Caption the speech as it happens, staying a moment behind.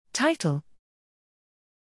Title: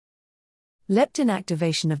 Leptin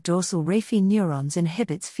activation of dorsal raphe neurons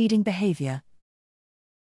inhibits feeding behavior.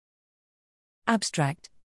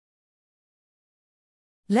 Abstract: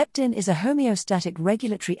 Leptin is a homeostatic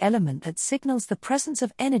regulatory element that signals the presence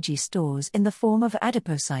of energy stores in the form of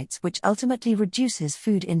adipocytes, which ultimately reduces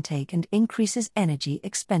food intake and increases energy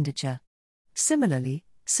expenditure. Similarly,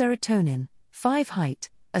 serotonin, 5-HT,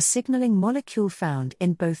 a signaling molecule found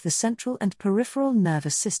in both the central and peripheral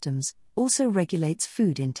nervous systems, also regulates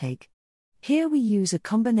food intake. Here we use a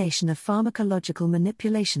combination of pharmacological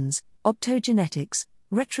manipulations, optogenetics,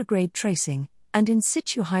 retrograde tracing, and in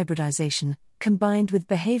situ hybridization, combined with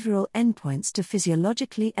behavioral endpoints to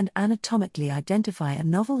physiologically and anatomically identify a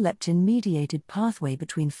novel leptin-mediated pathway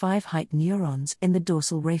between 5-HT neurons in the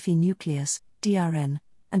dorsal raphe nucleus, DRN,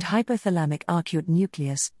 and hypothalamic arcuate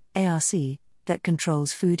nucleus, ARC, that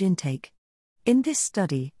controls food intake. In this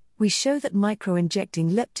study, we show that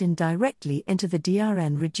microinjecting leptin directly into the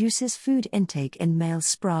DRN reduces food intake in male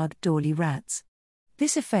Sprague-Dawley rats.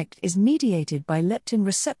 This effect is mediated by leptin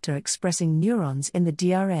receptor-expressing neurons in the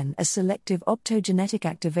DRN as selective optogenetic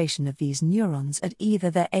activation of these neurons at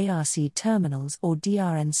either their ARC terminals or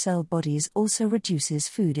DRN cell bodies also reduces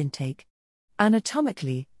food intake.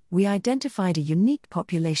 Anatomically, we identified a unique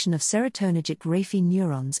population of serotonergic raphe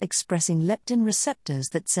neurons expressing leptin receptors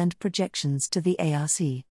that send projections to the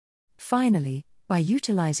ARC. Finally, by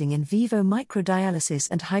utilizing in vivo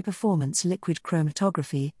microdialysis and high-performance liquid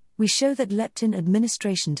chromatography, we show that leptin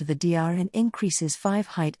administration to the DRN increases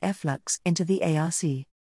 5-HT efflux into the ARC.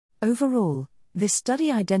 Overall, this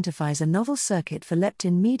study identifies a novel circuit for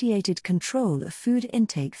leptin-mediated control of food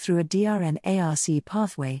intake through a DRN-ARC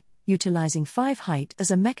pathway, utilizing 5-HT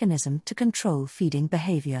as a mechanism to control feeding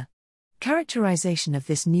behavior. Characterization of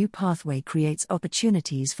this new pathway creates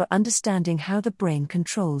opportunities for understanding how the brain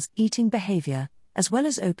controls eating behavior, as well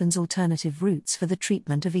as opens alternative routes for the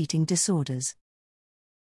treatment of eating disorders.